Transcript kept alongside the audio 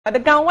The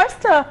Ghana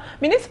West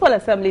Municipal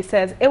Assembly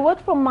says it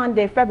would from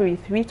Monday, February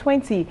 3,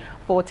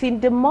 2014,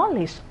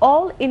 demolish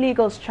all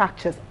illegal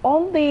structures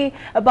on the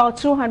about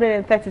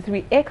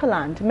 233-acre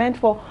land meant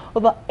for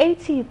over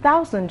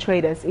 80,000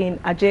 traders in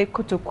Ajen,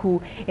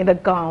 Kotoku in the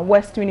Ghana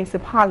West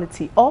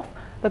Municipality of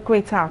the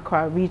Greater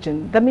Accra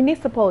region. The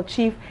Municipal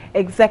Chief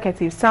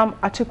Executive Sam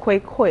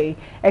Atukwe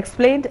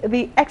explained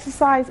the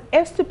exercise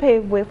is to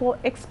pave way for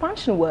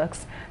expansion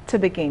works to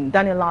begin.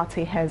 Daniel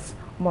Latte has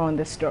more on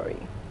this story.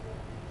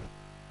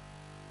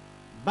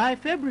 By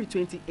February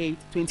 28,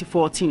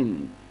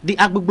 2014, the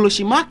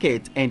Agbogloshi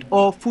market and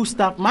all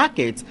foodstuff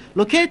markets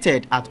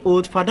located at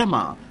Old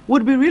Fadama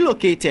would be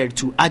relocated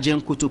to Ajen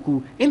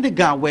Kotoku in the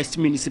Ghana West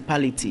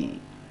Municipality.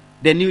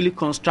 The newly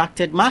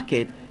constructed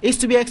market is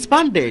to be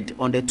expanded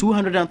on the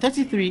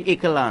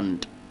 233-acre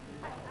land.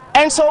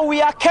 And so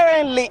we are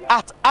currently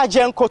at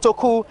Ajen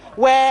Kotoku,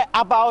 where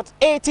about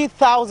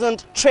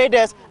 80,000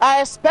 traders are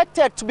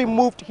expected to be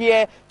moved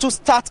here to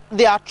start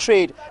their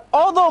trade.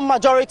 Although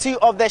majority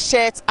of the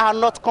sheds are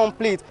not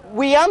complete,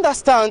 we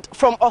understand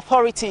from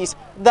authorities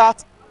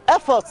that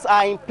efforts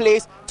are in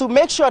place to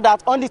make sure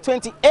that on the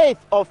 28th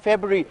of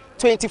February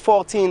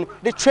 2014,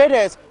 the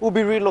traders will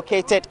be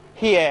relocated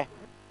here.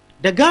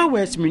 The Ghana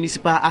West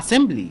Municipal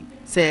Assembly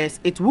says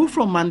it will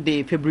from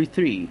Monday, February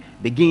 3,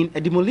 begin a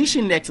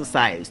demolition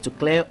exercise to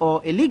clear all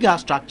illegal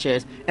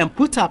structures and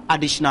put up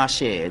additional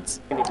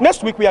sheds.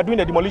 Next week we are doing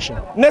the demolition.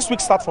 Next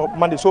week starts from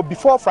Monday, so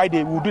before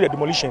Friday we will do the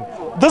demolition.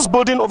 This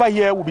building over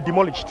here will be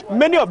demolished.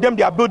 Many of them,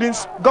 their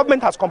buildings,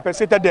 government has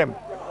compensated them.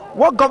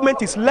 What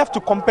government is left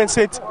to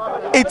compensate,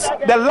 it's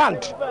the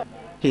land.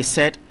 He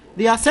said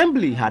the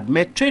assembly had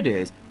met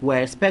traders who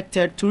were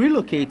expected to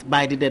relocate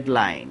by the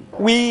deadline.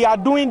 We are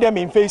doing them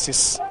in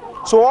phases.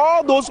 So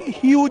all those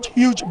huge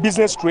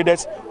business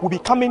traders will be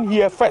coming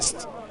here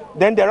first.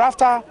 Then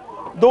thereafter,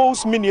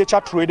 those miniature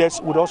traders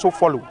would also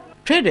follow.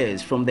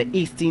 Traders from the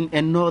eastern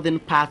and northern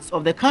parts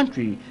of the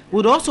country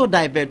would also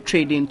divert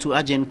trading to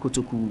Ajen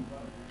Kotoku.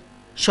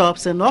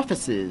 Shops and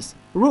offices,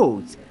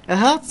 roads, a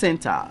health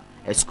center,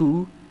 a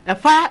school, a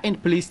fire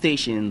and police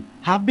station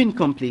have been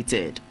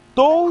completed.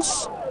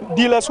 Those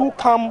dealers who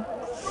come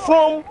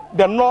from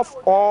the north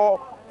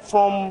or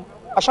from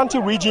Ashanti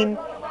region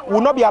will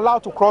not be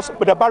allowed to cross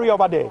with the barrier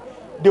over there.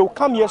 They will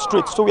come here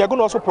straight. So we are going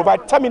to also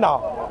provide terminal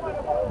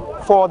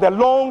for the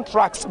long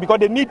tracks because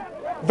they need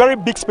very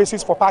big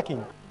spaces for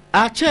parking.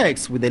 Our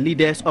checks with the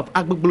leaders of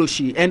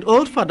Agbogloshi and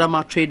Old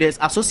Fadama Traders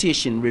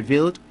Association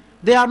revealed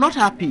they are not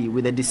happy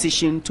with the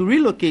decision to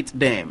relocate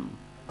them.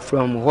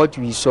 From what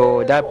we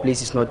saw, that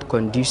place is not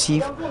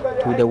conducive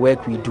to the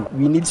work we do.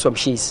 We need some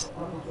shades,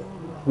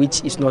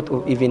 which is not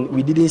even,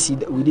 we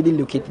didn't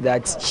locate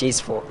that shades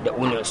for the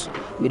owners.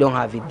 We don't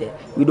have it there.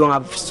 We don't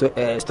have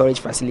storage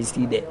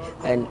facility there,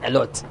 and a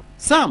lot.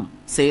 Some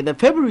say the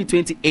February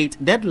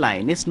 28th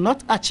deadline is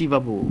not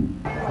achievable.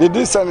 They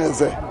did send us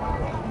there,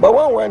 but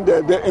when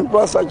the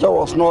infrastructure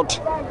was not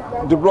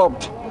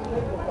developed,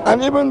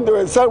 and even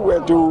they said we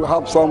had to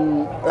have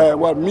some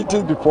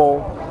meetings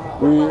before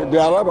they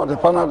arrive at the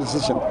final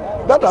decision.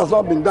 That has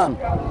not been done.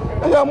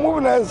 And you are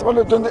moving us on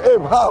the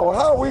 28th. How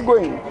are we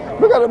going?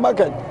 Look at the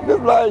market. This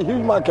is like a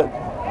huge market.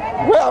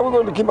 Where are we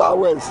going to keep our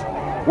wares?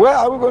 Where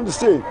are we going to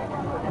stay?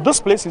 This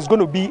place is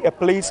going to be a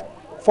place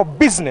for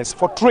business,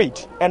 for trade,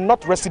 and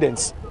not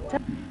residence.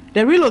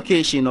 The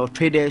relocation of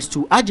traders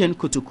to Ajen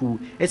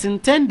Kotoku is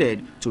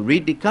intended to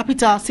rid the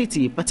capital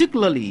city,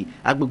 particularly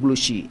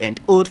Agbogloshi and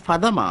Old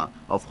Fadama,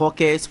 of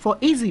hawkers for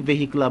easy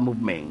vehicular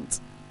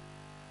movement.